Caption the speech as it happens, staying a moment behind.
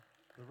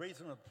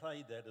reason I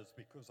played that is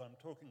because I'm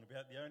talking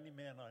about the only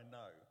man I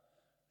know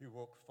who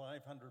walked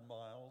 500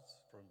 miles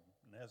from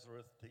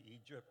Nazareth to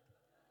Egypt,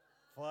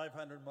 500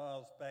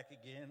 miles back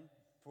again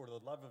for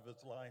the love of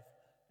his life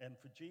and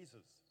for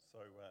Jesus.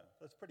 So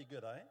that's pretty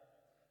good, eh?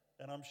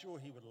 And I'm sure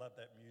he would love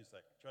that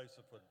music.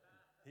 Joseph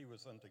he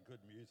was into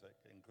good music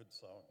and good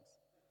songs.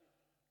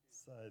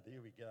 So there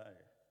we go.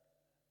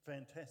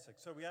 Fantastic.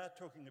 So we are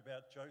talking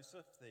about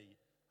Joseph, the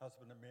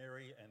husband of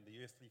Mary and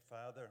the earthly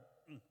father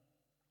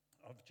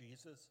of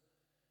Jesus.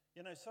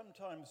 You know,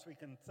 sometimes we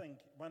can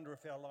wonder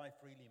if our life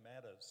really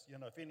matters. You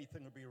know, if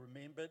anything will be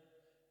remembered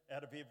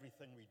out of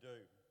everything we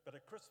do. But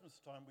at Christmas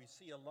time, we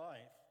see a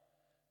life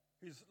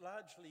who's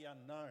largely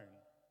unknown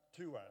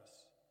to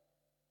us,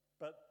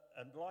 but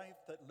a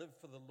life that lived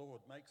for the Lord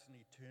makes an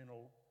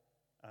eternal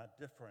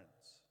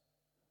difference.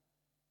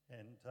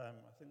 And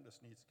I think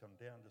this needs to come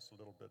down just a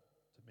little bit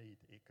to me,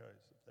 it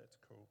echoes, if that's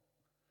cool.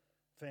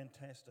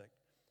 Fantastic.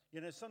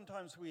 You know,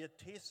 sometimes we are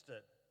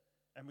tested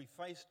and we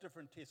face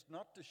different tests,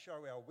 not to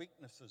show our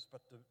weaknesses,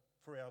 but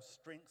for our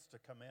strengths to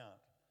come out.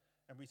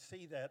 And we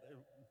see that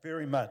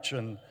very much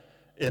in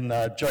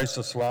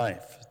Joseph's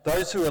life.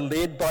 Those who are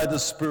led by the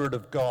Spirit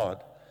of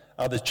God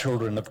are the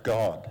children of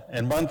God.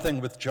 And one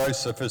thing with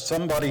Joseph is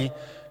somebody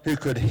who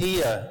could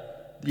hear,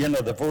 you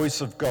know, the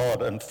voice of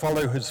God and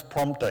follow his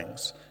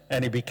promptings.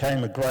 And he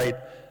became a great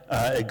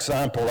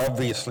example,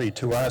 obviously,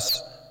 to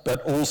us, but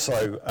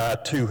also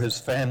to his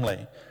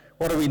family.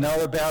 What do we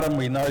know about him?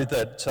 We know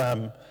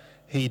that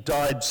he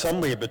died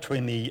somewhere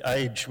between the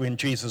age when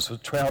Jesus was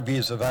 12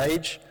 years of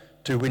age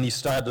to when he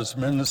started his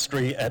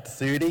ministry at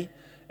 30.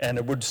 And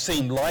it would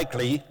seem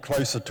likely,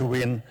 closer to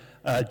when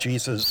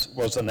Jesus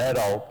was an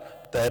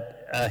adult,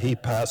 that he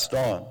passed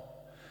on.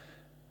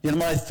 You know,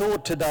 my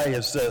thought today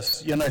is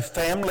this. You know,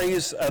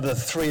 families are the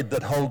thread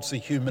that holds the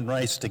human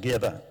race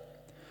together.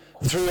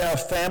 Through our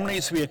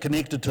families, we are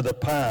connected to the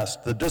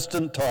past, the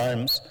distant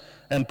times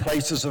and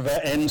places of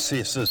our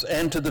ancestors,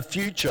 and to the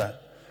future,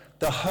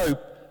 the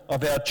hope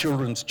of our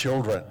children's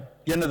children.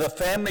 You know, the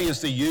family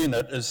as the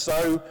unit is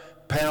so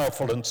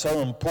powerful and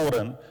so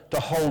important to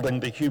holding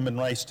the human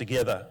race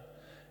together.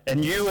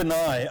 And you and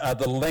I are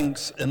the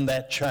links in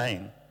that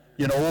chain.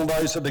 You know, all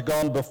those that have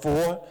gone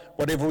before,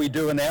 whatever we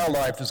do in our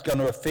life is going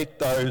to affect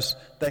those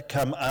that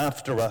come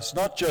after us,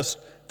 not just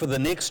for the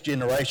next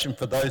generation,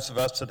 for those of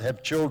us that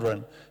have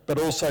children, but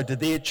also to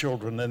their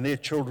children and their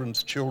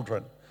children's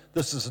children.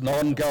 This is an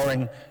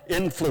ongoing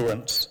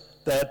influence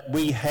that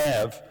we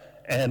have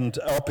and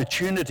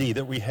opportunity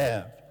that we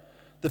have.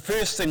 The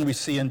first thing we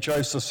see in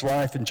Joseph's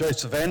life, in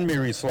Joseph and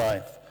Mary's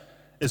life,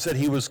 is that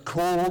he was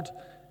called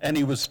and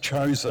he was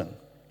chosen.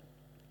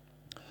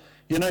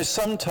 You know,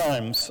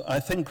 sometimes I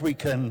think we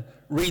can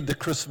read the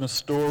Christmas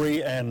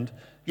story and,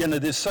 you know,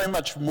 there's so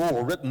much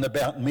more written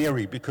about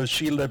Mary because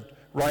she lived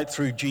right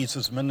through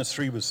Jesus'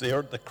 ministry, was there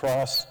at the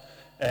cross,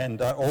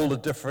 and all the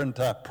different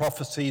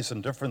prophecies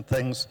and different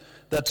things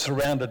that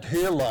surrounded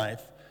her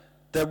life,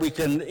 that we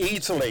can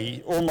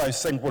easily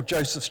almost think, well,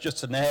 Joseph's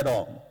just an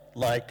add-on,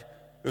 like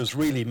it was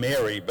really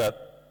Mary,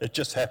 but it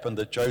just happened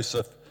that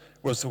Joseph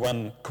was the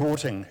one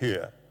courting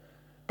her.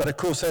 But of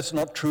course, that's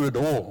not true at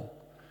all.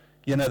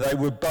 You know, they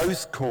were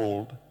both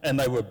called and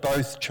they were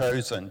both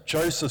chosen.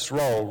 Joseph's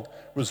role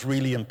was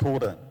really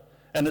important.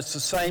 And it's the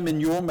same in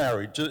your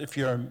marriage. If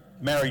you're a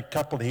married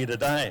couple here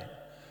today,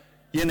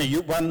 you know,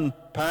 one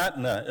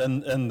partner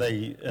in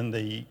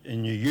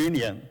your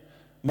union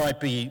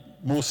might be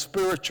more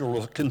spiritual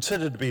or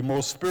considered to be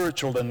more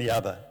spiritual than the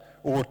other,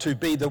 or to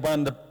be the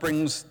one that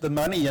brings the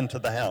money into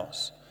the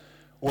house,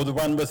 or the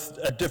one with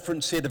a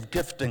different set of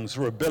giftings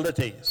or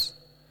abilities.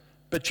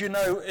 But you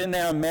know, in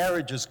our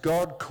marriages,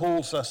 God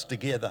calls us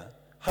together,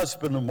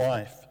 husband and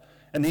wife,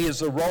 and he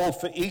has a role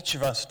for each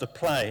of us to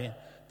play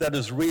that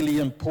is really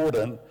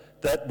important,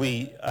 that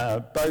we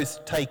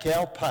both take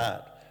our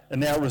part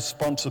and our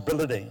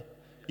responsibility.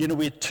 You know,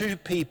 we're two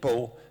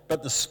people,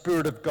 but the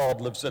Spirit of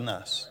God lives in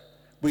us.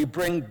 We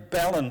bring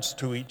balance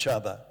to each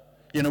other.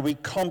 You know, we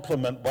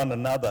complement one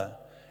another.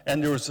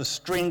 And there is a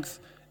strength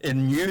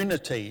in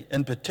unity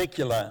in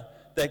particular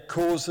that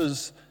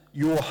causes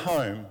your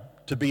home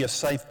to be a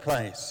safe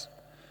place.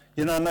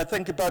 You know, and I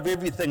think above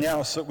everything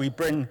else that we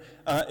bring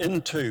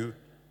into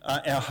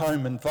our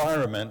home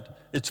environment,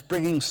 it's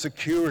bringing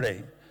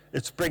security,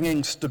 it's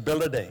bringing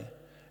stability.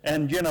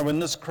 And, you know, in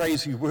this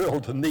crazy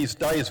world, in these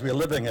days we're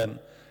living in,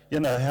 you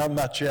know, how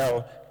much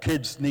our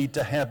kids need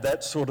to have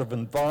that sort of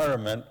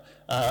environment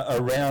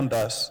around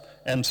us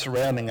and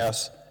surrounding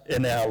us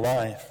in our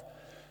life.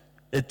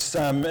 It's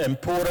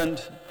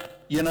important,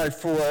 you know,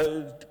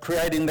 for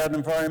creating that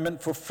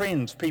environment for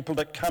friends, people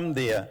that come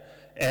there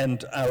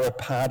and are a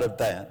part of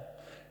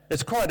that.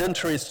 It's quite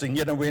interesting,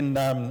 you know, when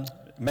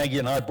Maggie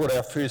and I bought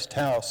our first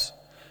house,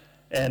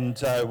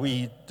 and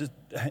we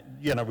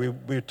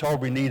were told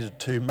we needed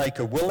to make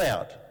a will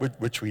out,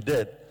 which we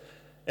did.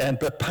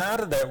 But part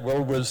of that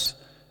will was,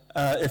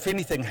 if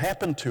anything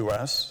happened to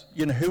us,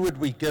 you know, who would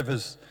we give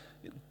as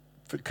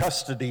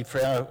custody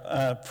for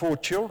our 4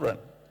 children?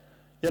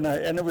 You know,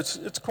 and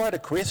it's quite a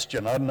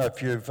question. I don't know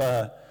if you've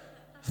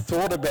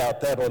thought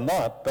about that or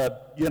not,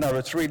 but,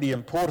 it's really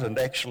important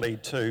actually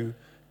to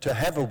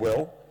have a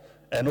will,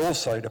 and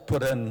also to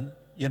put in,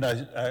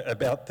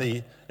 about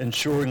the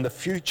ensuring the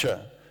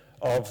future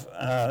of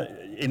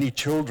any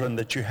children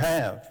that you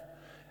have.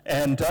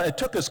 And it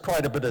took us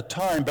quite a bit of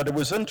time, but it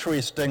was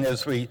interesting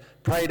as we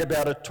prayed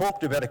about it,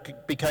 talked about it,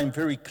 it became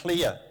very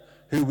clear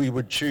who we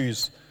would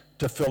choose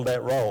to fill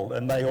that role.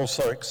 And they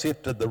also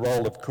accepted the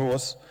role, of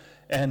course.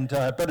 And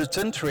but it's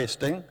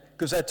interesting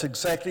because that's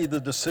exactly the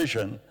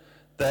decision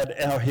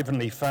that our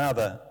Heavenly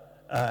Father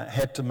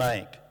had to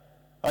make.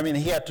 I mean,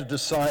 he had to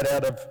decide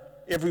out of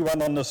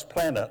everyone on this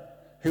planet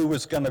who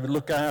was going to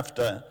look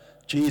after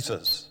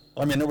Jesus.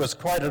 I mean, it was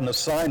quite an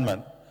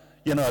assignment.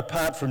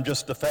 Apart from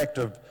just the fact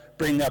of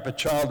bringing up a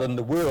child in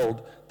the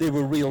world, there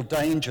were real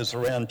dangers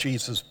around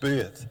Jesus'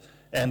 birth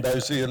and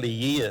those early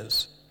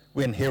years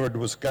when Herod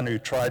was going to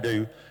try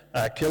to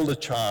kill the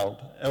child.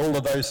 All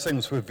of those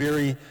things were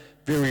very,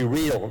 very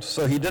real.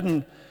 So he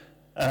didn't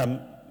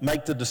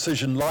make the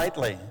decision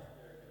lightly.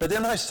 But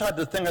then I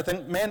started to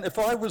think, man, if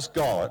I was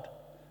God,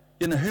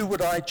 who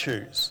would I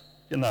choose?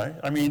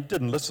 I mean, he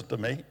didn't listen to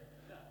me,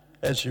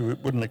 as you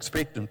wouldn't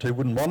expect him to,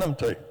 wouldn't want him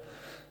to.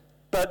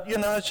 But,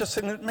 I was just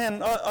thinking,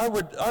 man, I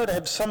would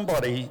have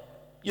somebody,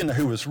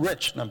 who was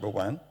rich, number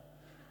one.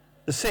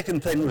 The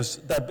second thing was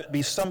there'd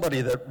be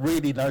somebody that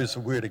really knows the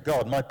Word of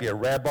God. Might be a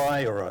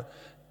rabbi or a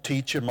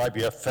teacher, might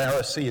be a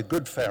Pharisee, a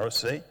good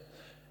Pharisee.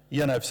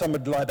 If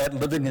somebody like that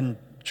living in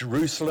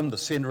Jerusalem, the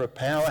center of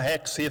power,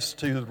 access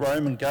to the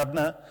Roman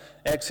governor,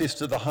 access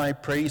to the high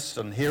priest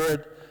and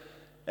Herod,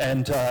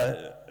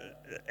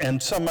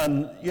 and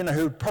someone,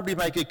 who would probably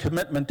make a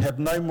commitment to have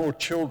no more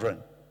children,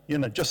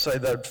 just so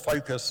they'd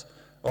focus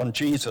on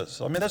Jesus.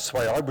 I mean, that's the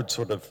way I would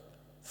sort of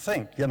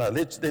think,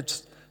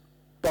 let's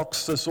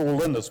box this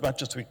all in as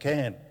much as we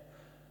can.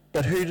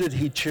 But who did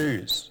he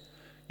choose?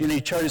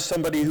 He chose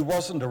somebody who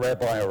wasn't a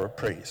rabbi or a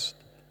priest.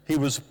 He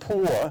was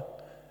poor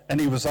and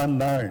he was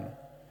unknown.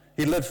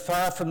 He lived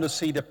far from the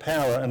seat of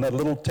power in a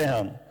little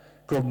town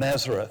called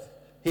Nazareth.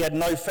 He had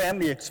no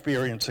family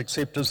experience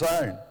except his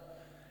own.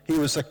 He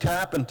was a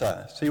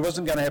carpenter, so he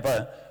wasn't going to have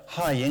a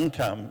high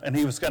income, and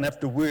he was going to have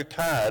to work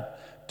hard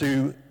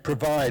to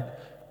provide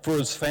for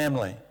his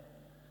family.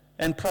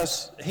 And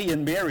plus, he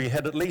and Mary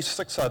had at least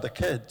 6 other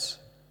kids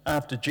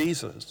after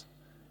Jesus,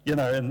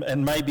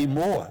 and maybe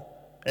more.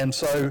 And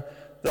so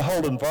the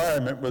whole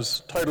environment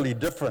was totally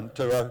different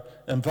to an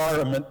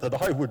environment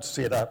that I would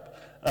set up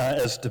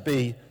as to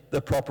be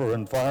the proper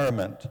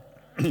environment.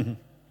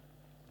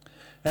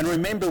 And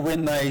remember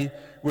when they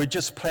were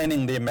just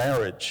planning their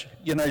marriage,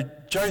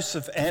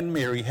 Joseph and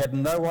Mary had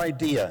no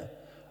idea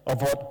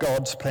of what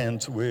God's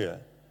plans were.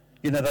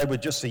 They were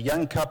just a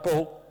young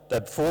couple,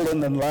 they'd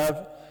fallen in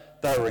love,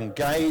 they were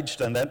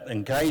engaged, and that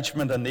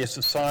engagement in their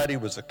society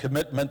was a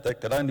commitment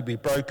that could only be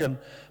broken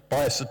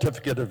by a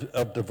certificate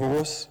of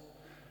divorce.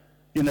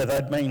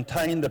 They'd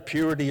maintained the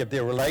purity of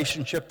their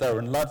relationship, they were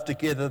in love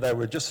together, they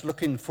were just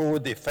looking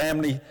forward, their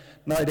family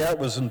no doubt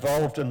was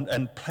involved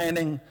in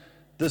planning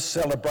this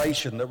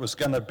celebration that was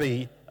going to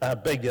be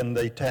big in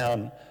the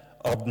town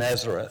of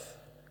Nazareth.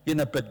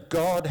 But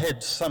God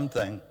had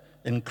something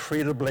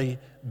incredibly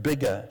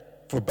bigger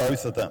for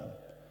both of them.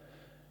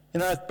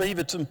 I believe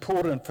it's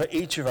important for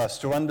each of us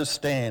to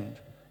understand,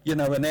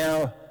 in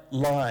our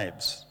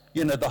lives,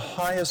 the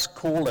highest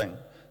calling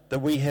that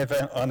we have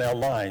on our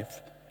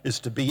life is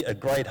to be a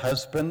great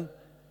husband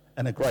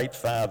and a great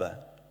father,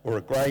 or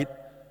a great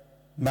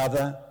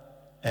mother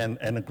and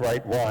a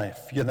great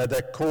wife.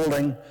 That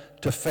calling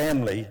to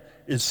family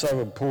is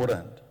so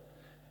important.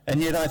 And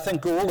yet I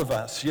think all of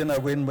us,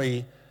 when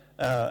we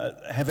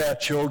have our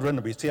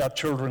children, we see our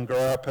children grow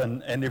up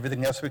and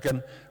everything else, we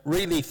can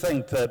really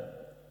think that,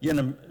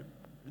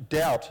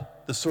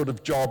 doubt the sort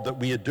of job that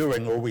we are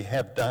doing or we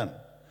have done.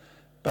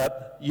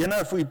 But,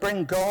 if we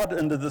bring God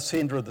into the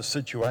center of the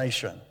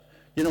situation,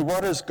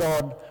 what is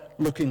God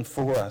looking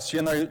for us?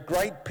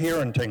 Great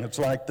parenting, it's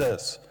like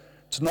this.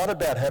 It's not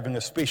about having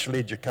a special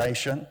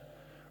education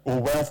or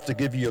wealth to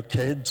give your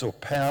kids or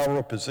power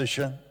or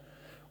position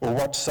or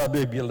what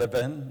suburb you live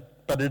in,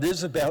 but it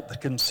is about the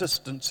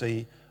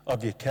consistency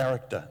of your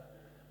character.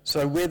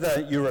 So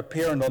whether you're a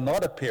parent or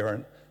not a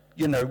parent,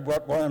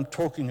 what I'm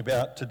talking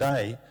about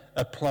today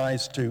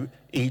applies to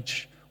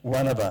each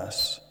one of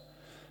us.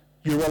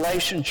 Your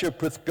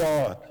relationship with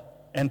God,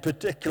 and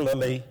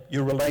particularly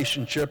your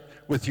relationship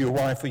with your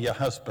wife or your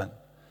husband.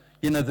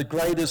 The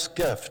greatest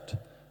gift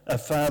a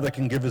father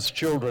can give his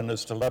children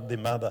is to love their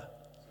mother.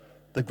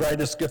 The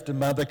greatest gift a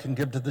mother can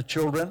give to the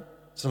children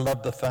is to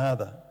love the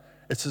father.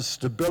 It's the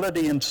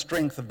stability and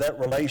strength of that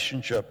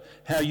relationship,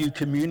 how you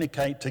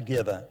communicate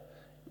together,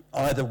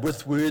 either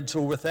with words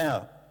or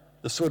without,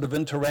 the sort of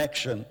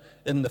interaction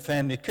in the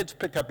family. Kids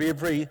pick up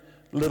every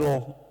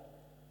little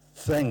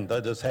thing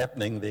that is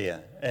happening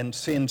there and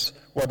sense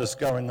what is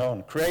going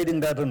on. Creating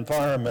that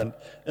environment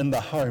in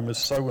the home is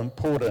so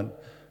important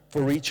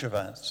for each of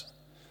us.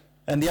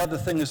 And the other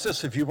thing is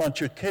this: if you want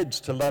your kids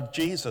to love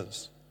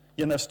Jesus,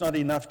 it's not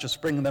enough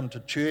just bringing them to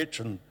church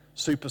and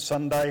Super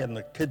Sunday and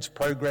the kids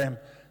program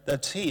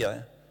that's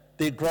here.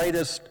 their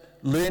greatest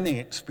learning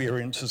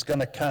experience is going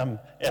to come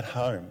at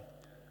home.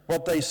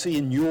 What they see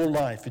in your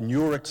life, in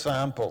your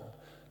example,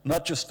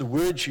 not just the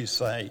words you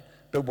say,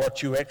 but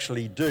what you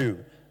actually do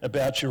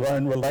about your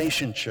own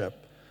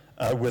relationship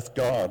with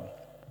God.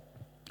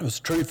 It was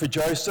true for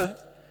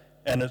Joseph,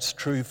 and it's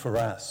true for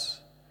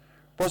us.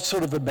 What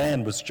sort of a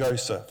man was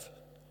Joseph?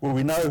 Well,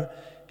 we know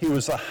he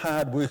was a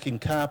hard-working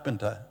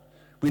carpenter.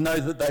 We know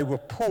that they were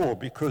poor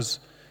because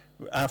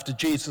after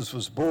Jesus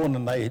was born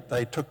and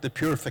they took the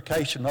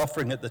purification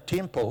offering at the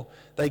temple,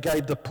 they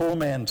gave the poor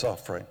man's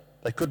offering.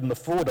 They couldn't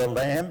afford a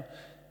lamb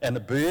and a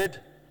bird.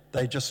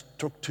 They just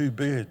took 2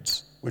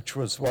 birds, which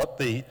was what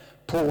the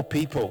poor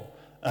people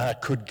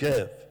could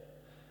give.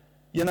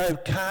 You know,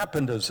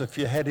 carpenters, if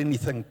you had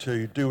anything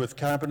to do with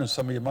carpenters,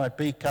 some of you might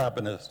be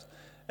carpenters,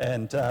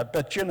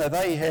 but you know,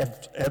 they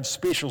have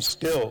special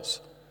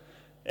skills.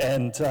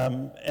 And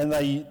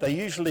they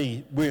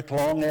usually work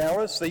long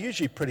hours. They're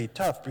usually pretty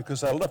tough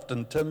because they're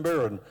lifting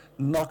timber and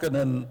knocking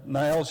in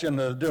nails, you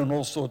know, doing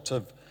all sorts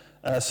of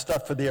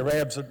stuff for their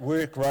abs at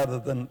work rather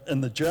than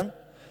in the gym.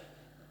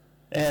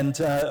 And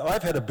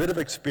I've had a bit of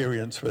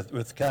experience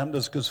with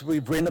carpenters because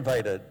we've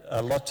renovated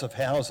lots of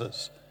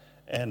houses.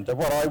 And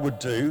what I would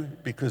do,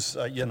 because,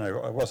 you know,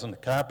 I wasn't a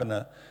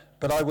carpenter,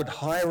 but I would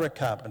hire a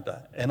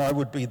carpenter and I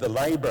would be the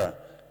labourer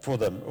for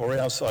them, or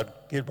else I'd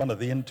get one of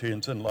the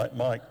interns in like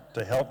Mike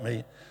to help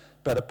me.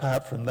 But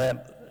apart from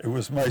that, it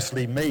was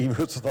mostly me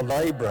who was the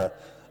labourer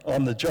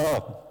on the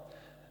job.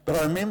 But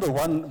I remember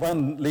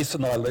one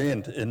lesson I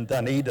learned in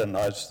Dunedin.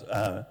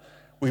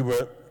 We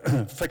were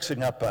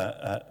fixing up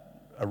a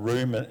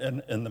room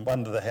in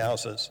one of the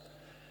houses.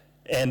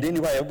 And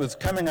anyway, it was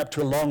coming up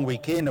to a long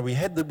weekend, and we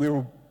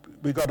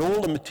got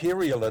all the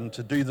material in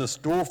to do this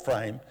door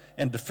frame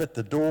and to fit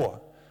the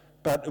door.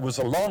 But it was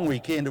a long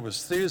weekend. It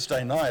was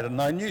Thursday night,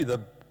 and I knew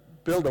the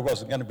builder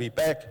wasn't going to be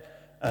back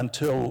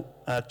until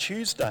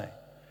Tuesday.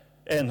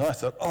 And I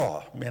thought,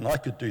 oh, man, I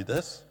could do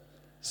this.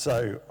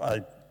 So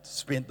I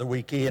spent the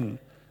weekend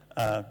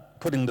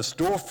putting the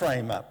door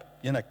frame up,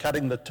 you know,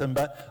 cutting the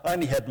timber. I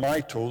only had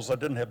my tools. I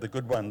didn't have the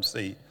good ones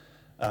the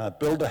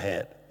builder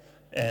had.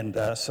 And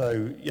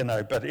so, you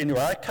know, but anyway,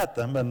 I cut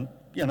them, and,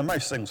 you know,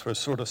 most things were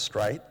sort of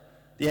straight.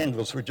 The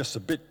angles were just a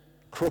bit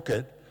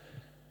crooked.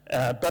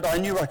 But I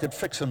knew I could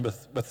fix them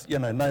with you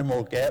know, no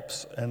more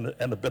gaps and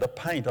a bit of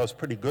paint. I was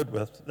pretty good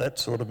with that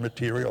sort of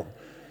material.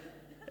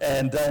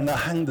 And I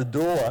hung the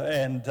door,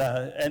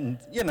 and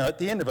you know, at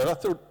the end of it, I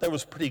thought that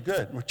was pretty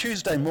good. Well,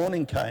 Tuesday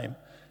morning came,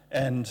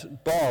 and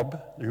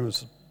Bob, who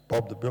was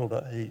Bob the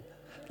builder, he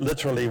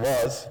literally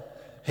was,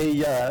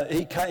 he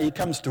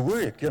comes to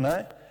work, you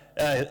know,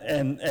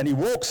 and he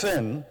walks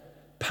in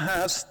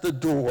past the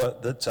door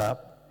that's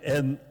up,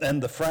 and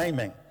the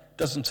framing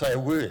doesn't say a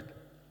word.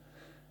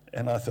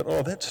 And I thought,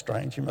 oh, that's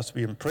strange. He must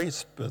be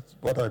impressed with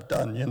what I've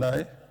done, you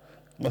know.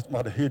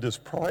 Might have hurt his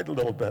pride a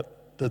little bit.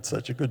 Did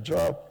such a good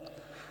job.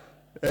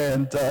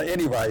 And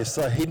anyway,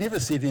 so he never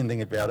said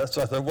anything about it.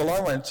 So I thought, well, I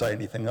won't say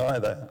anything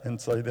either.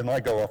 And so then I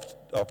go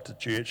off to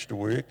church to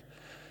work.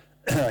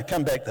 I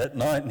come back that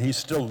night, and he's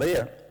still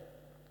there.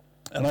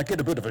 And I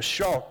get a bit of a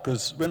shock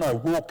because when I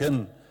walk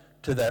in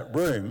to that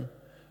room,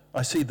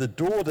 I see the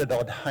door that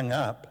I'd hung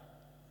up,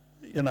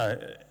 you know,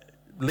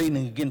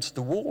 leaning against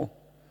the wall.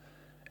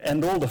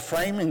 And all the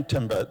framing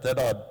timber that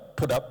I'd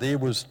put up there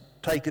was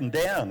taken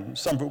down.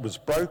 Some of it was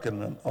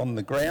broken on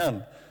the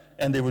ground.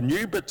 And there were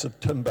new bits of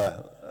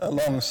timber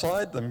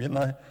alongside them, you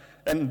know.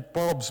 And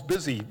Bob's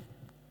busy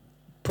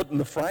putting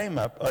the frame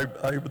up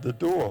over the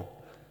door.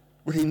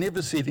 Well, he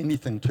never said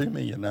anything to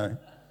me, you know.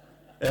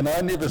 And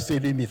I never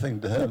said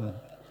anything to him.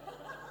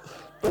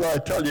 But I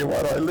tell you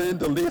what, I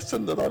learned a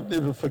lesson that I've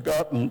never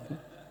forgotten.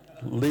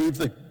 Leave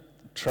the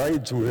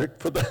trades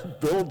work for the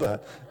builder.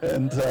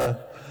 And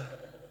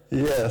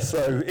yeah,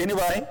 so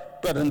anyway,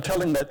 but in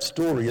telling that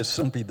story is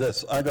simply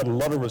this. I got a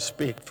lot of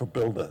respect for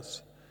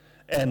builders.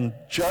 And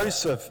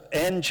Joseph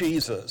and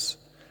Jesus,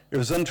 it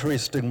was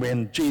interesting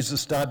when Jesus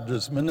started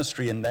his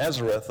ministry in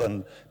Nazareth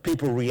and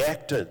people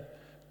reacted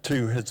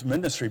to his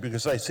ministry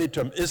because they said to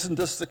him, isn't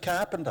this the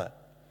carpenter?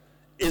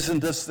 Isn't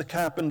this the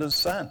carpenter's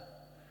son?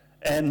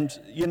 And,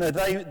 you know,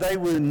 they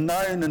were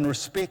known and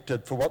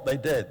respected for what they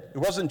did. It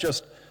wasn't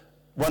just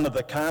one of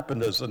the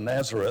carpenters in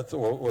Nazareth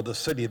or the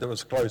city that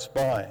was close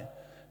by,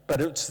 but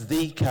it's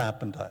the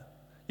carpenter,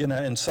 you know.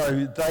 And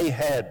so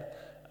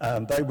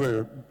they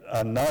were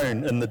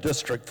known in the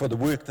district for the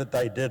work that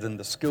they did and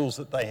the skills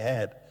that they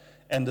had.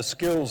 And the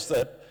skills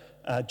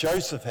that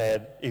Joseph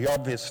had, he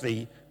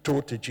obviously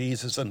taught to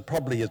Jesus and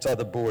probably his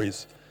other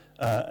boys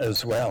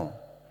as well.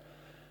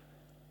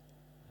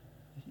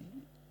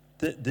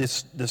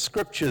 The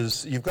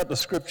scriptures, you've got the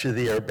scripture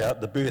there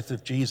about the birth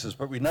of Jesus,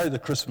 but we know the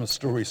Christmas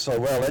story so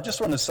well. I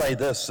just want to say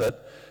this,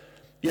 that,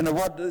 you know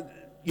what,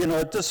 you know,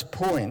 at this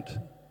point,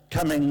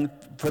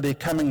 for their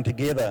coming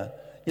together,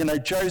 you know,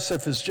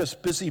 Joseph is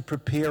just busy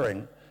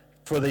preparing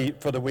for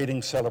the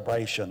wedding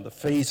celebration, the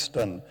feast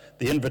and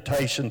the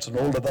invitations and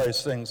all of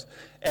those things.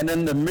 And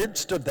in the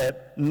midst of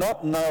that,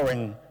 not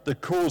knowing the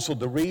cause or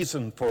the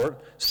reason for it,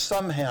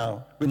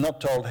 somehow, we're not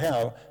told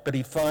how, but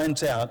he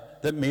finds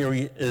out that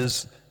Mary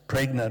is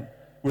pregnant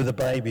with a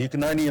baby. You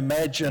can only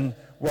imagine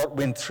what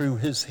went through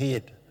his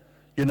head.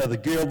 You know, the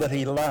girl that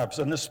he loves,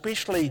 and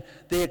especially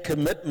their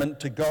commitment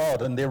to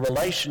God and their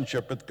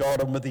relationship with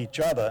God and with each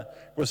other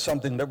was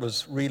something that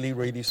was really,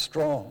 really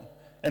strong.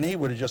 And he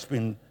would have just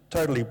been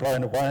totally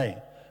blown away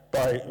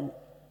by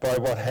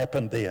what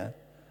happened there.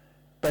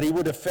 But he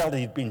would have felt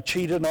he'd been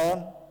cheated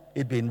on,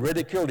 he'd been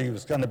ridiculed, he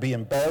was going to be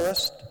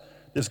embarrassed,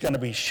 there's going to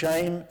be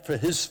shame for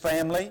his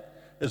family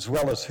as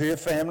well as her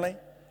family,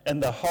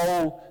 and the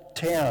whole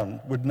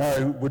town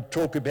would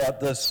talk about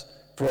this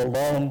for a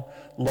long,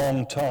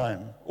 long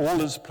time. All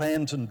his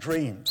plans and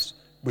dreams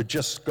were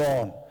just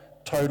gone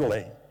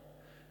totally.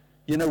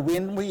 You know,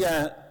 when we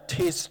are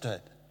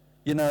tested,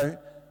 you know,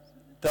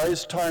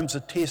 those times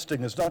of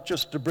testing is not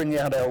just to bring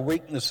out our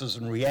weaknesses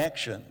and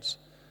reactions,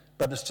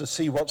 but it's to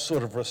see what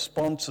sort of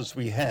responses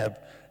we have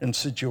in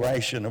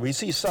situation. And we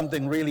see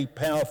something really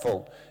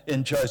powerful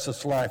in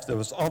Joseph's life that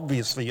was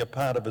obviously a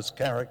part of his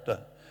character.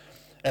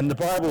 And the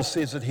Bible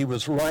says that he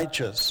was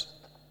righteous.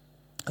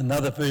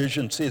 Another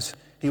version says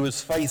he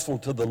was faithful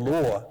to the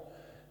law.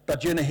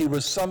 But, you know, he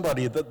was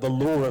somebody that the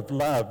law of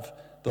love,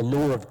 the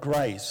law of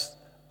grace,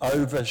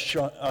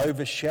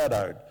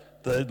 overshadowed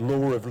the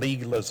law of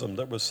legalism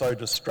that was so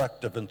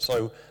destructive and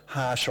so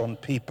harsh on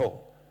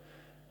people.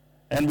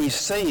 And we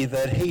see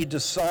that he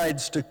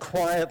decides to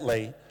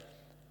quietly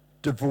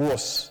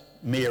divorce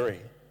Mary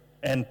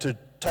and to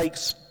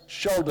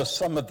shoulder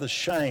some of the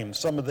shame,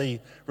 some of the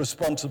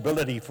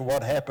responsibility for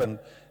what happened,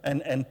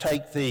 and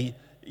take the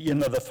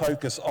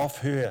focus off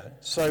her.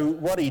 So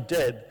what he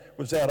did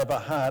was out of a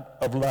heart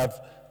of love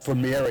for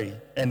Mary,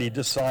 and he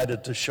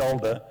decided to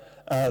shoulder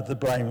the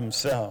blame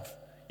himself.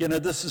 You know,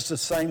 this is the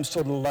same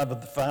sort of love that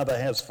the Father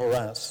has for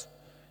us.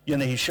 You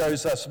know, he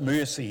shows us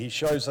mercy, he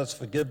shows us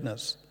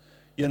forgiveness.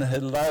 You know,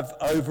 his love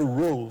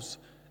overrules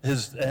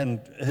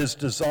his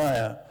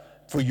desire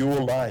for your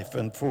life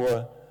and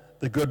for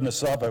the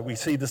goodness of it. We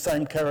see the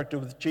same character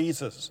with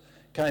Jesus.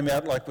 Came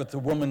out like with the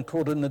woman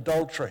caught in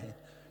adultery,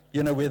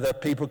 you know, where the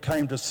people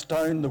came to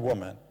stone the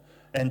woman.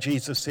 And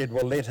Jesus said,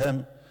 well, let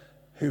him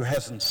who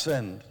hasn't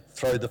sinned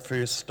throw the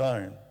first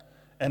stone.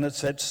 And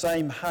it's that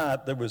same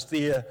heart that was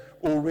there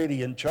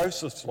already in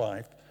Joseph's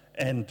life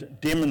and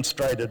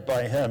demonstrated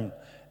by him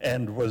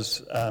and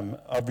was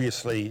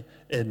obviously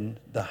in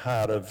the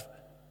heart of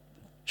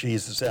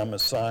Jesus, our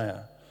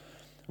Messiah.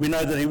 We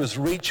know that he was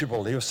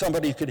reachable. He was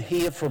somebody who could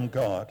hear from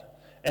God.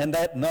 And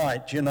that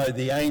night, you know,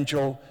 the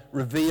angel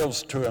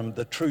reveals to him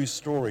the true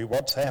story,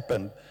 what's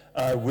happened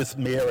with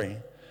Mary.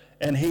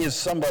 And he is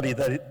somebody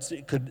that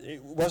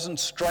it wasn't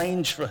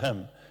strange for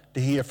him to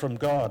hear from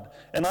God.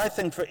 And I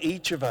think for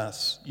each of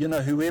us, you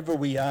know, whoever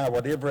we are,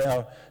 whatever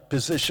our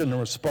position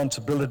and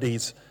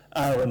responsibilities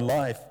are in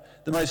life,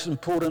 the most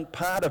important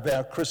part of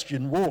our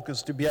Christian walk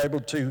is to be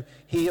able to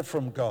hear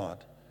from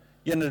God.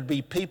 You know, to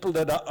be people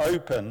that are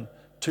open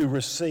to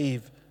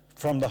receive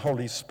from the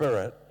Holy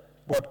Spirit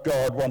what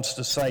God wants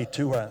to say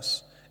to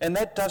us. And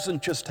that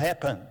doesn't just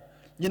happen.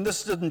 You know,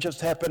 this didn't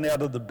just happen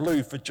out of the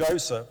blue for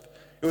Joseph.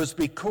 It was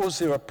because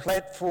there were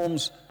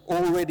platforms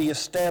already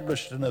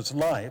established in his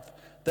life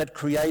that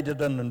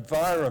created an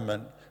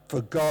environment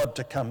for God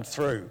to come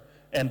through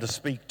and to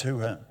speak to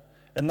him.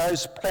 And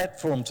those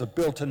platforms are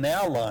built in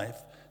our life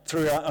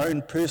through our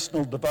own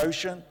personal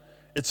devotion.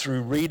 It's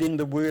through reading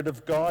the Word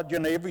of God. You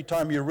know, every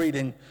time you're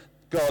reading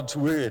God's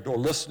Word or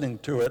listening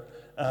to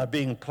it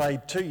being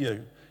played to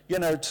you, you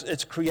know,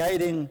 it's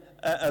creating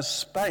a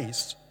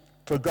space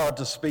for God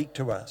to speak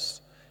to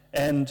us.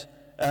 And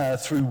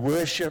through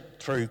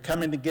worship, through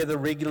coming together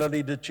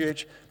regularly to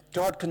church,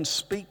 God can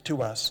speak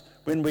to us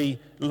when we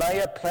lay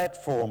a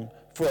platform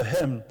for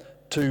him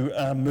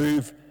to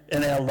move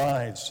in our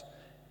lives.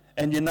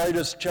 And you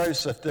notice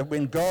Joseph, that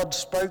when God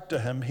spoke to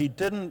him, he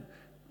didn't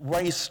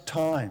waste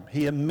time.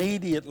 He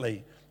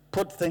immediately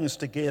put things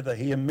together.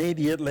 He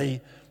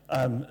immediately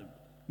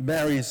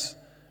marries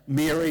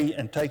Mary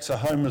and takes her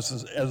home as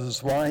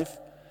his wife,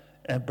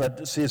 but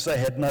it says they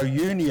had no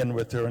union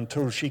with her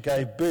until she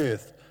gave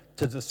birth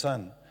to the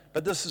son.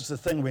 But this is the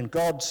thing, when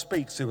God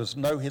speaks, there was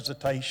no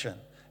hesitation.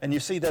 And you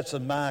see that's a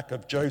mark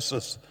of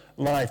Joseph's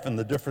life and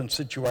the different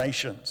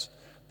situations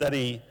that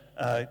he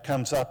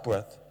comes up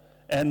with.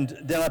 And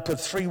then I put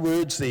 3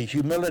 words there: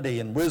 humility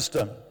and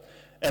wisdom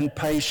and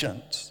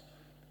patience.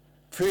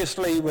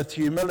 Firstly, with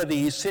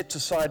humility, he sets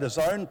aside his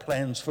own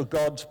plans for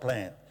God's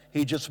plan.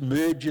 He just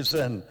merges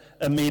in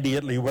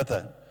immediately with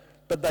it.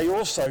 But they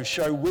also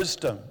show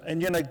wisdom.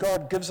 And, you know,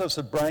 God gives us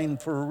a brain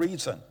for a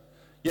reason,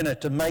 you know,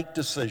 to make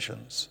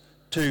decisions,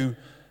 to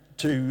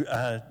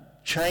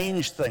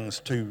change things,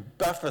 to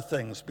buffer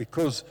things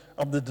because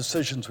of the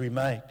decisions we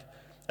make.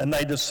 And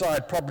they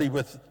decide, probably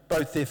with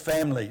both their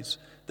families,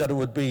 that it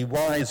would be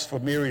wise for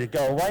Mary to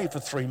go away for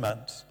 3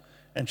 months.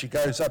 And she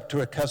goes up to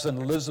her cousin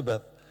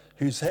Elizabeth,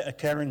 who's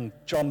carrying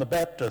John the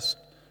Baptist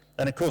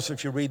And of course,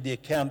 if you read the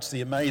accounts,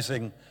 the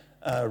amazing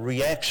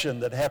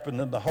reaction that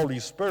happened in the Holy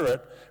Spirit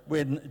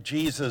when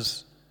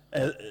Jesus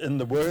in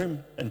the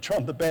womb and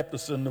John the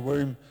Baptist in the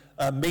womb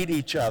meet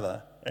each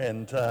other,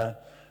 and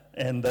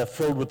they're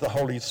filled with the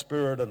Holy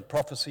Spirit, and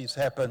prophecies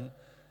happen,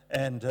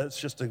 and it's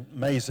just an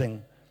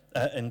amazing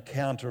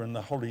encounter in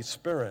the Holy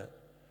Spirit.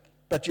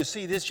 But you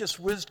see, there's just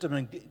wisdom,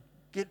 and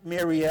get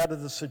Mary out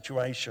of the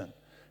situation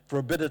for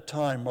a bit of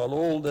time while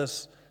all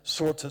this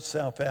sorts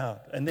itself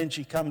out. And then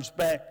she comes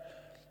back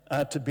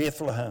to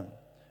Bethlehem,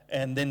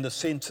 and then the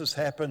census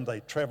happened.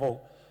 They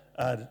travel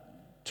to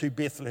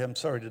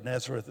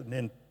Nazareth, and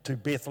then to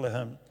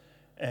Bethlehem,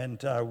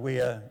 and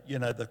where,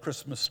 the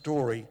Christmas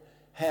story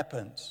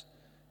happens.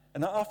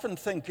 And I often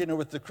think,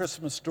 with the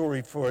Christmas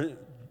story for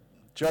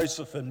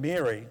Joseph and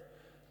Mary,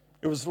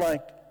 it was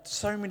like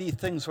so many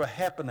things were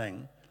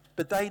happening,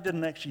 but they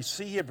didn't actually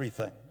see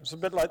everything. It's a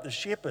bit like the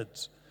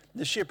shepherds.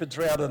 The shepherds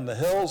are out in the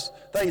hills.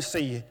 They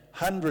see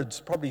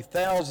hundreds, probably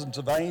thousands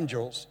of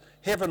angels.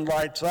 Heaven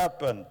lights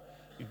up, and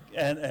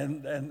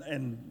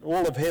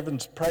all of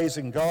heaven's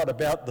praising God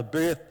about the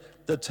birth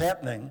that's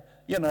happening.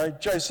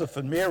 Joseph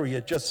and Mary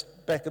are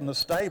just back in the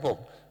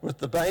stable with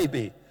the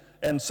baby,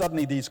 and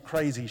suddenly these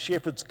crazy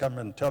shepherds come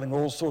in telling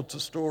all sorts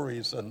of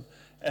stories,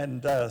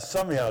 and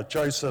somehow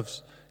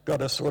Joseph's got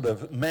to sort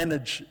of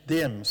manage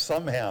them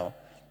somehow,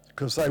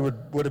 because they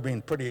would have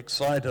been pretty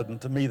excited, and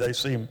to me they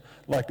seem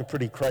like a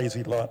pretty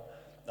crazy lot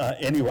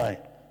anyway.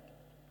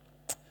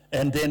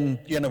 And then,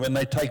 when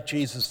they take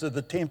Jesus to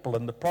the temple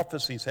and the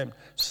prophecies happen,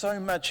 so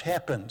much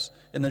happens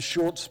in a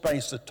short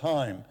space of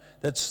time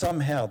that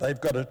somehow they've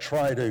got to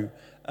try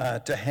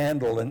to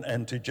handle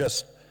and to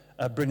just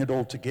bring it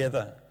all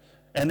together.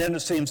 And then it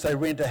seems they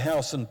rent a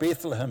house in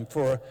Bethlehem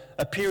for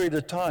a period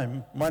of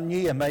time, 1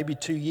 year, maybe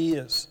 2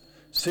 years,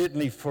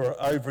 certainly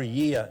for over a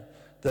year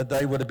that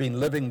they would have been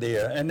living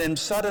there. And then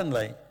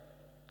suddenly,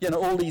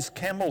 all these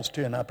camels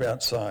turn up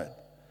outside.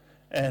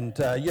 And,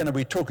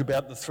 we talk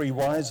about the 3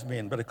 wise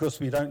men, but of course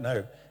we don't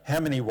know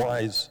how many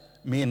wise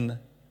men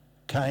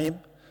came.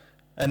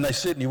 And they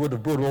certainly would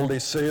have brought all their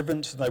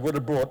servants, and they would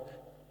have brought,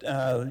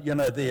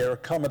 their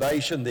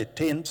accommodation, their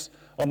tents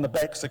on the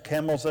backs of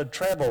camels. They'd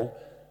travel,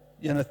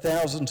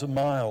 thousands of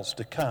miles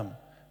to come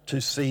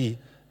to see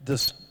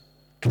this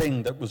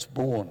king that was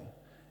born.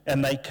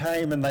 And they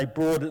came and they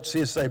brought, it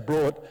says they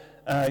brought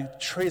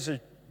treasure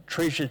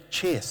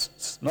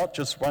chests, not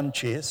just one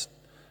chest,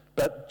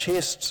 but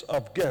chests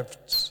of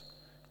gifts.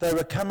 They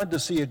were coming to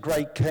see a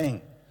great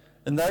king.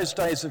 In those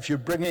days, if you're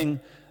bringing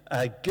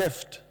a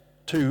gift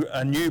to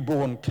a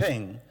newborn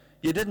king,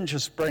 you didn't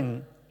just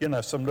bring,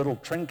 some little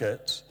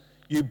trinkets.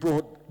 You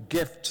brought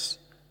gifts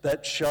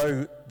that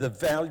show the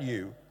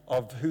value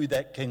of who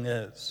that king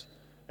is.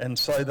 And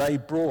so they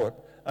brought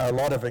a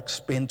lot of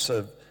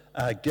expensive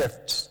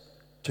gifts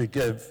to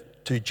give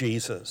to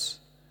Jesus.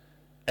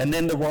 And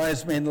then the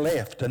wise men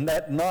left, and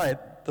that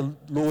night the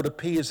Lord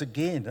appears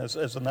again as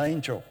an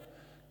angel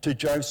to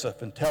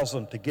Joseph and tells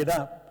him to get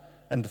up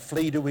and to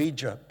flee to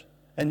Egypt.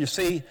 And you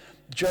see,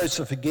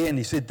 Joseph again,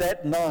 he said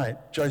that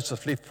night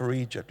Joseph left for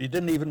Egypt. He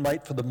didn't even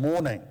wait for the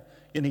morning.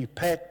 And he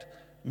packed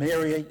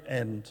Mary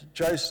and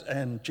Joseph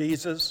and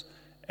Jesus,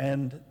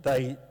 and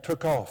they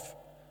took off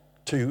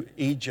to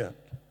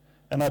Egypt.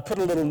 And I put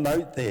a little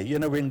note there,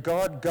 when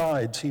God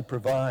guides, he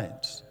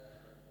provides.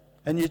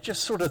 And you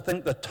just sort of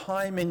think the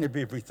timing of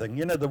everything.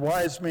 The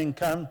wise men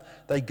come,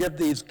 they give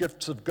these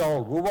gifts of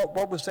gold. Well,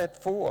 what was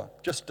that for?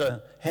 Just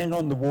to hang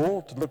on the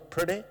wall to look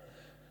pretty?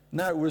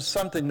 No, it was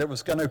something that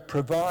was going to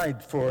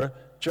provide for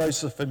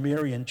Joseph and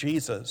Mary and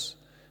Jesus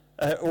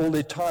all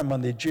their time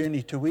on their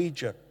journey to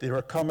Egypt, their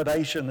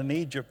accommodation in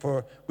Egypt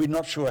for we're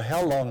not sure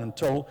how long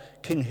until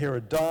King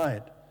Herod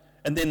died,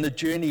 and then the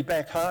journey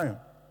back home.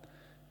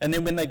 And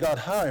then when they got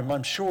home,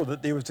 I'm sure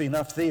that there was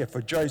enough there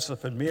for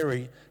Joseph and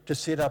Mary to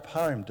set up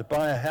home, to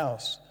buy a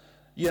house,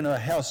 a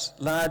house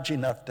large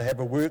enough to have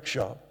a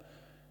workshop,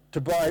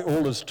 to buy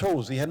all his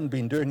tools. He hadn't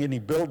been doing any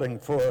building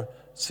for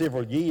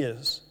several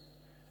years.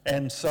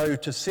 And so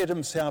to set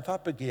himself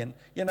up again,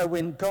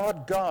 when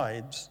God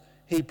guides,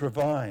 he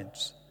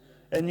provides.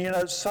 And,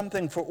 it's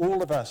something for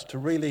all of us to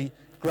really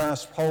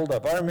grasp hold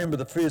of. I remember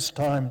the first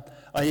time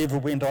I ever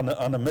went on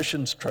a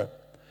missions trip.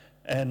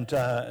 And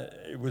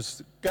it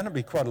was going to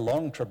be quite a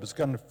long trip. It was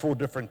going to 4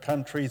 different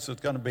countries. It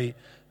was going to be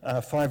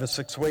 5 or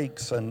 6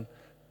 weeks.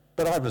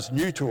 But I was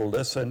new to all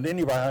this. And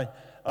anyway,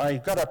 I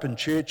got up in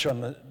church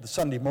on the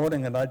Sunday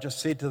morning, and I just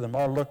said to them,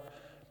 look,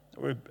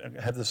 we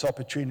have this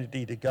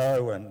opportunity to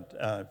go, and,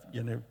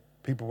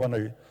 people want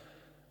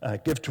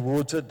to give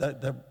towards it.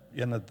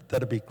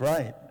 That'd be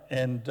great.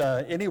 And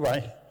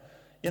anyway,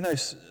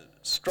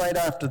 straight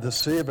after the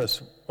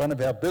service, one of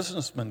our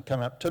businessmen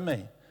came up to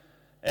me.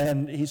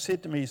 And he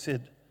said to me,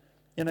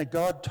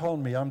 God told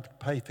me I'm to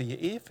pay for your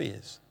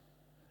airfares.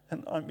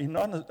 And I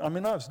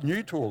was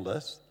new to all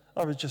this.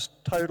 I was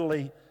just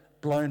totally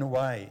blown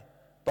away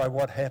by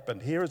what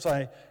happened. Here as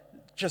I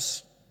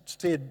just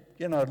said,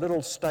 a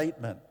little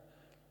statement,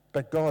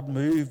 but God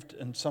moved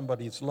in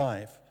somebody's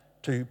life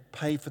to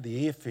pay for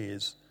the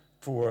airfares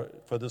for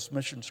this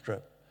mission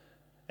trip.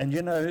 And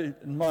you know,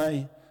 in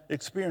my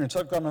experience,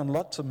 I've gone on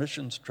lots of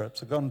missions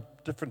trips. I've gone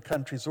to different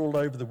countries all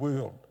over the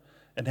world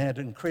and had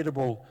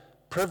incredible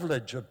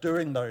privilege of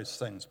doing those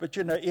things. But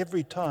you know,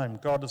 every time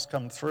God has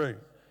come through.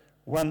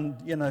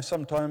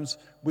 Sometimes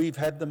we've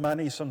had the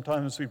money,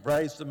 sometimes we've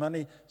raised the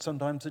money,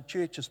 sometimes the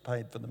church has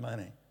paid for the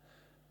money.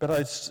 But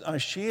I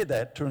share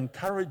that to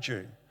encourage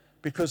you,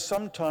 because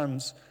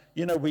sometimes,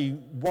 we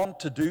want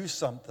to do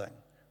something,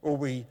 or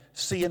we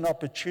see an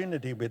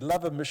opportunity, we'd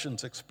love a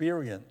missions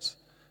experience,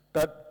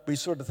 but we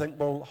sort of think,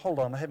 well, hold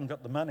on, I haven't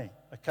got the money,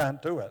 I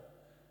can't do it.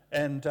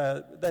 And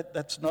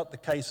that's not the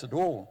case at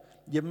all.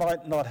 You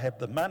might not have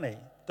the money,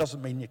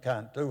 doesn't mean you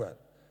can't do it,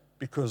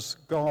 because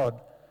God,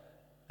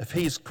 if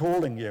he's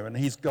calling you and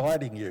he's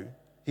guiding you,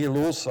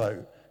 he'll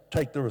also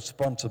take the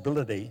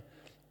responsibility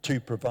to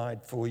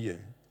provide for you.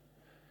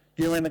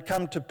 When it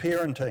comes to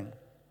parenting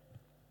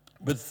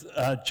with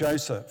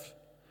Joseph,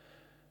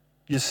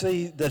 you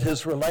see that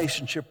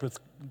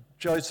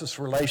Joseph's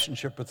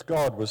relationship with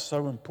God was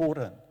so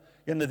important.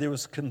 There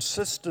was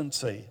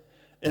consistency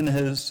in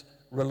his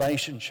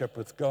relationship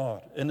with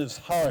God. In his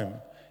home,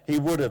 he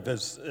would have,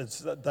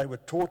 as they were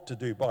taught to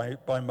do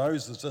by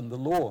Moses in the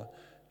law,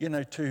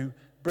 to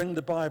bring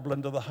the Bible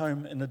into the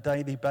home on a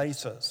daily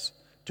basis,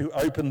 to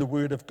open the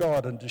Word of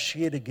God and to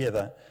share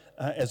together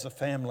as a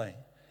family.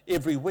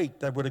 Every week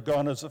they would have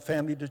gone as a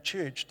family to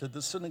church, to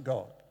the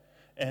synagogue,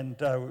 and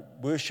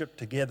worship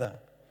together.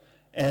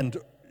 And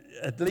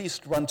at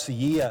least once a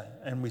year,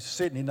 and we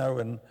certainly know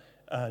in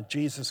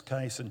Jesus'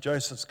 case and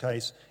Joseph's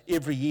case,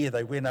 every year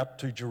they went up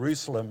to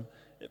Jerusalem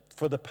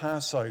for the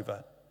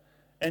Passover.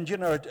 And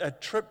a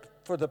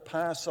trip for the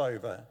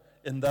Passover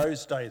in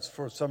those days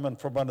for someone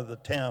from one of the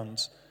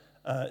towns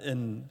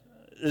in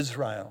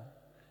Israel,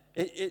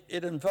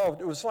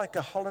 it was like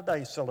a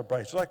holiday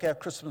celebration, like our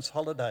Christmas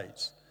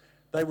holidays.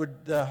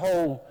 The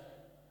whole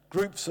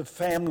groups of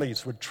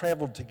families would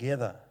travel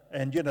together,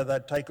 and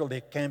they'd take all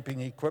their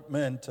camping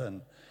equipment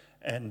and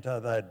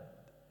they'd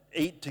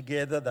eat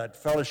together, they'd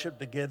fellowship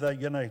together.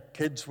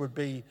 Kids would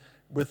be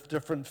with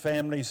different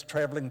families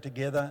traveling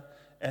together,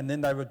 and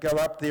then they would go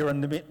up there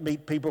and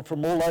meet people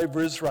from all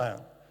over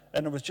Israel.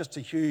 And it was just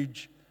a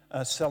huge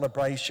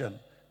celebration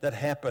that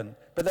happened.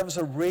 But that was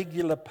a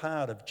regular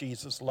part of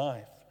Jesus'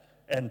 life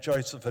and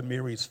Joseph and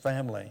Mary's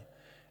family.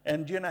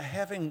 And,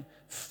 having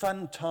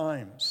fun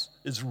times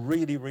is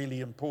really, really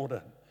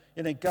important.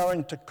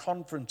 Going to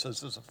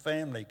conferences as a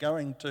family,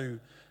 going to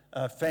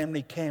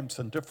family camps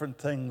and different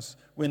things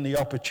when the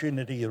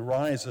opportunity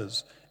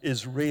arises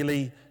is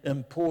really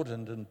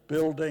important in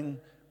building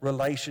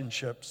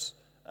relationships,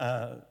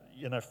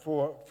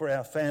 for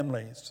our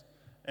families.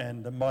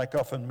 And Mike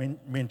often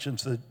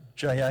mentions the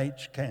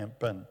JH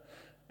camp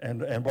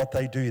and what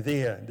they do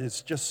there.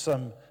 There's just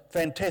some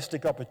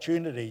fantastic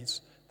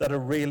opportunities that are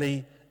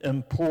really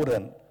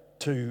important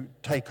to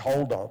take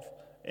hold of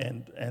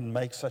and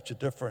make such a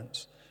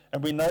difference.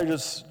 And we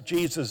notice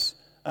Jesus,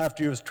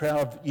 after he was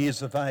 12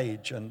 years of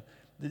age, and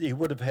he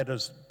would have had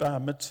his bar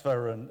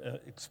mitzvah and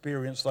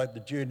experience like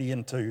the journey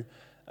into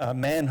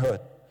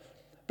manhood.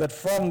 But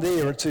from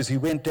there, it says he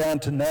went down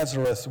to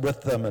Nazareth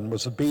with them and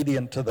was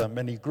obedient to them,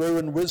 and he grew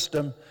in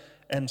wisdom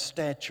and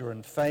stature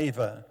and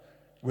favor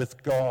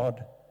with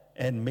God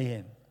and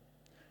men.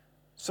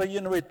 So,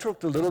 we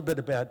talked a little bit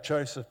about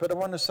Joseph, but I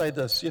want to say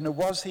this,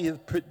 was he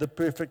the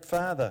perfect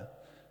father?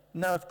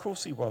 No, of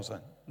course he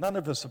wasn't. None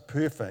of us are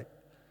perfect.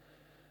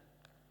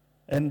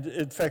 And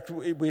in fact,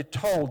 we're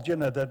told,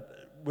 that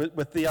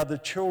with the other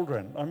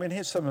children,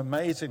 here's some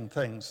amazing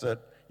things that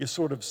you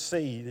sort of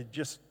see, that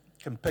just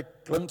can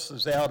pick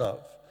glimpses out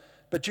of.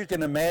 But you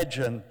can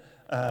imagine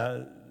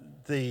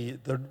the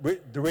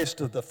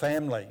rest of the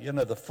family,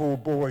 the 4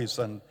 boys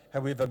and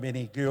however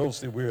many girls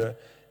there were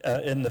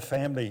in the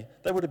family.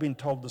 They would have been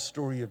told the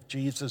story of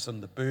Jesus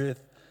and the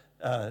birth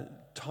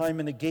time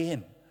and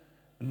again.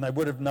 And they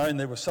would have known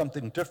there was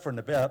something different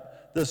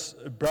about this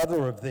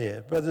brother of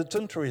theirs. But it's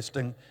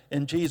interesting,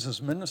 in Jesus'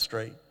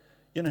 ministry,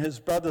 his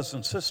brothers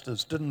and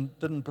sisters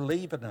didn't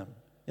believe in him.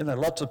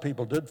 Lots of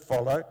people did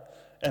follow,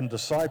 and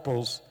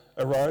disciples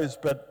arose,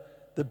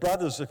 but the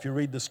brothers, if you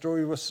read the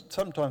story, were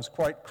sometimes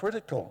quite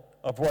critical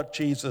of what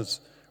Jesus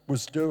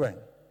was doing.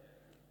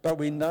 But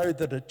we know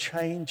that a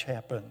change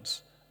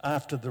happens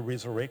after the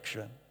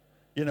resurrection.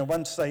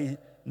 Once they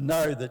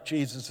know that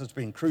Jesus has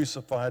been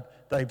crucified,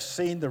 they've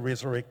seen the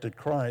resurrected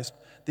Christ,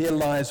 their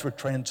lives were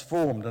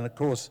transformed. And of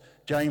course,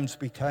 James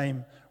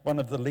became one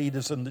of the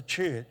leaders in the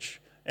church,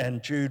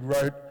 and Jude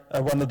wrote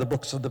one of the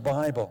books of the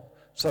Bible.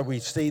 So we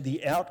see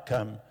the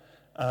outcome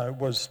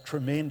was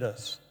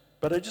tremendous.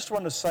 But I just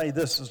want to say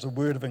this as a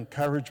word of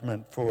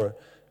encouragement for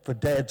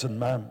dads and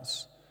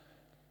mums.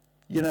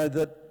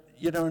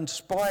 In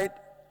spite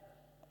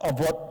of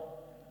what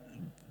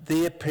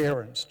their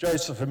parents,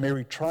 Joseph and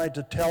Mary, tried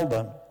to tell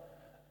them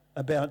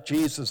about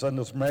Jesus and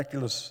his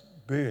miraculous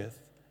birth,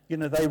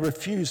 they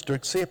refused to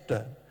accept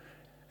it.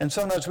 And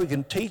sometimes we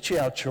can teach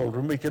our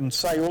children, we can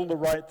say all the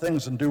right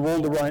things and do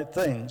all the right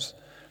things,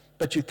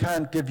 but you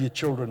can't give your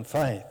children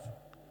faith.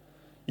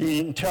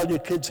 You can tell your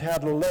kids how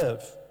to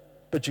live,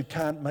 but you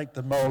can't make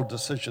the moral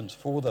decisions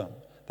for them.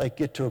 They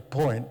get to a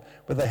point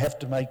where they have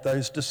to make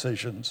those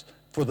decisions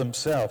for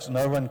themselves.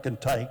 No one can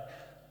take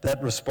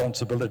that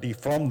responsibility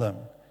from them.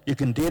 You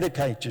can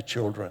dedicate your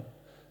children,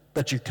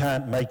 but you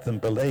can't make them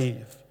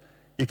believe.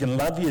 You can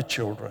love your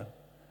children,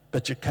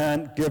 but you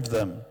can't give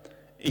them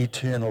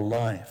eternal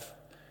life.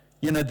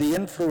 You know, the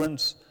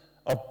influence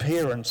of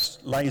parents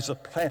lays a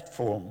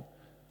platform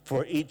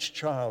for each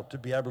child to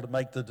be able to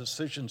make the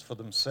decisions for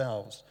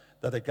themselves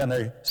that are going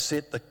to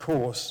set the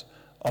course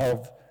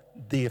of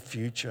their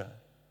future.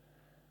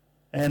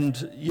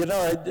 And, you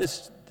know,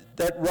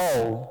 that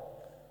role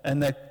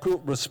and that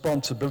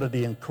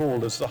responsibility and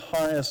call is the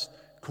highest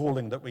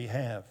calling that we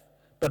have.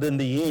 But in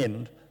the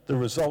end, the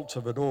results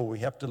of it all, we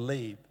have to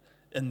leave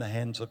in the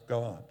hands of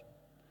God.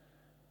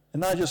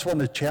 And I just want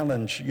to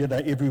challenge, you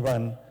know,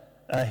 everyone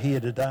here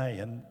today,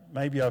 and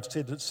maybe I've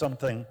said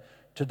something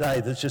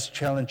today that's just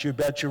challenged you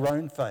about your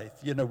own faith.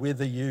 You know,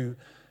 whether you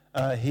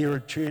are here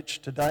at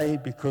church today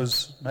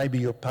because maybe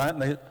your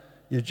partner,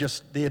 you're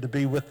just there to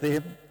be with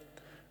them,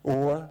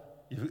 or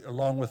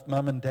along with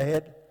mum and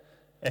dad,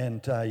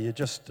 and you're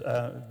just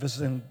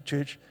visiting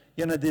church.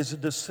 You know, there's a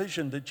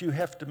decision that you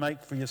have to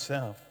make for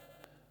yourself.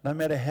 No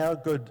matter how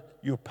good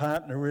your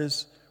partner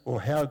is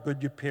or how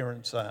good your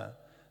parents are,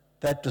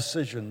 that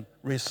decision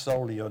rests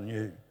solely on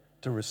you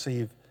to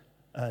receive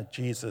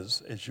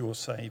Jesus as your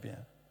Saviour.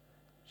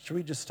 Should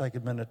we just take a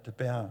minute to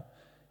bow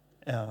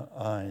our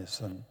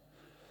eyes? And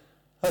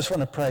I just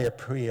want to pray a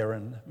prayer.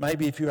 And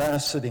maybe if you are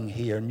sitting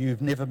here and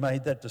you've never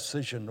made that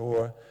decision,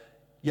 or,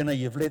 you know,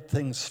 you've let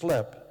things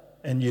slip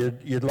and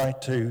you'd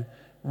like to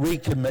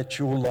recommit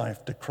your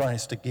life to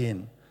Christ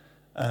again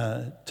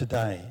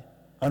today,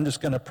 I'm just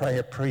going to pray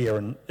a prayer.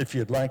 And if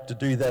you'd like to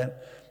do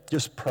that,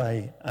 just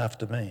pray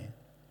after me.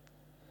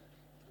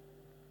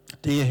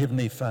 Dear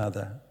Heavenly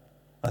Father,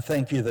 I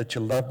thank you that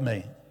you love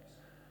me.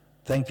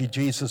 Thank you,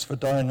 Jesus, for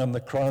dying on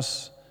the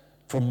cross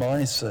for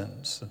my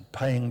sins and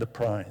paying the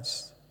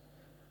price.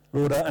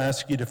 Lord, I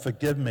ask you to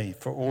forgive me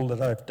for all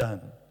that I've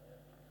done.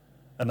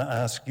 And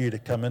I ask you to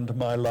come into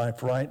my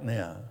life right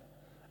now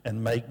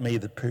and make me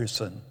the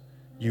person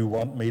you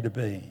want me to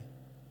be.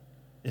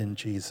 In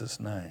Jesus'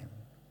 name,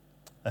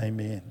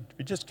 amen. If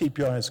you just keep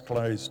your eyes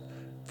closed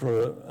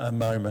for a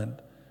moment.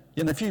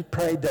 You know, if you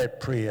prayed that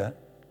prayer,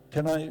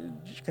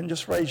 you can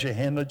just raise your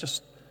hand. I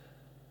just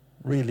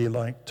really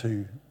like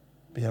to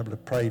be able to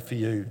pray for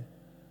you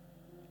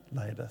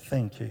later.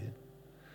 Thank you.